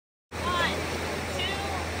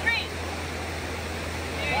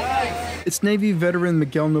It's Navy veteran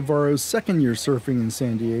Miguel Navarro's second year surfing in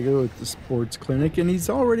San Diego at the sports clinic, and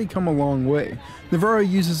he's already come a long way. Navarro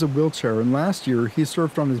uses a wheelchair, and last year he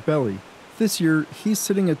surfed on his belly. This year, he's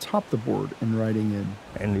sitting atop the board and riding in.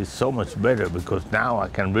 And it's so much better because now I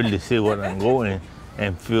can really see where I'm going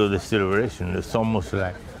and feel the acceleration. It's almost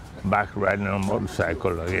like back riding on a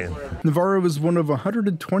motorcycle again. Navarro is one of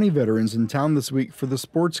 120 veterans in town this week for the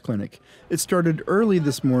sports clinic. It started early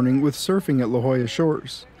this morning with surfing at La Jolla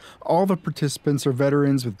Shores. All the participants are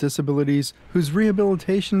veterans with disabilities whose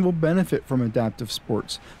rehabilitation will benefit from adaptive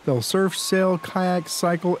sports. They'll surf, sail, kayak,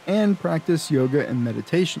 cycle, and practice yoga and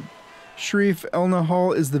meditation. Sharif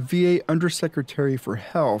El-Nahal is the VA Undersecretary for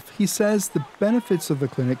Health. He says the benefits of the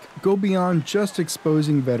clinic go beyond just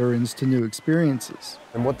exposing veterans to new experiences.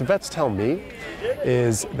 And what the vets tell me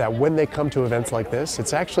is that when they come to events like this,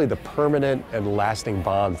 it's actually the permanent and lasting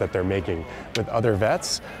bonds that they're making with other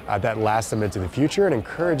vets that last them into the future and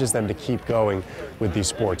encourages them to keep going with these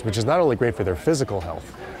sports, which is not only great for their physical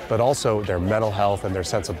health, but also their mental health and their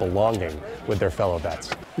sense of belonging with their fellow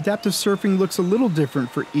vets. Adaptive surfing looks a little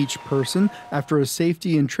different for each person. After a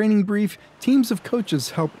safety and training brief, teams of coaches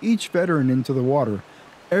help each veteran into the water.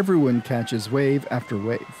 Everyone catches wave after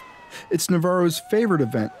wave. It's Navarro's favorite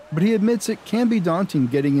event, but he admits it can be daunting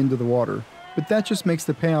getting into the water. But that just makes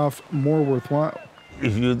the payoff more worthwhile.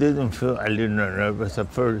 If you didn't feel a little nervous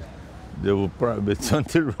at first, there would probably be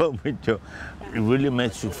something wrong with you. It really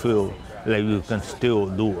makes you feel like you can still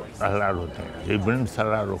do a lot of things. It brings a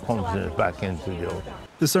lot of confidence back into you.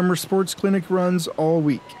 The summer sports clinic runs all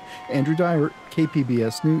week. Andrew Dyer,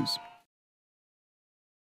 KPBS News.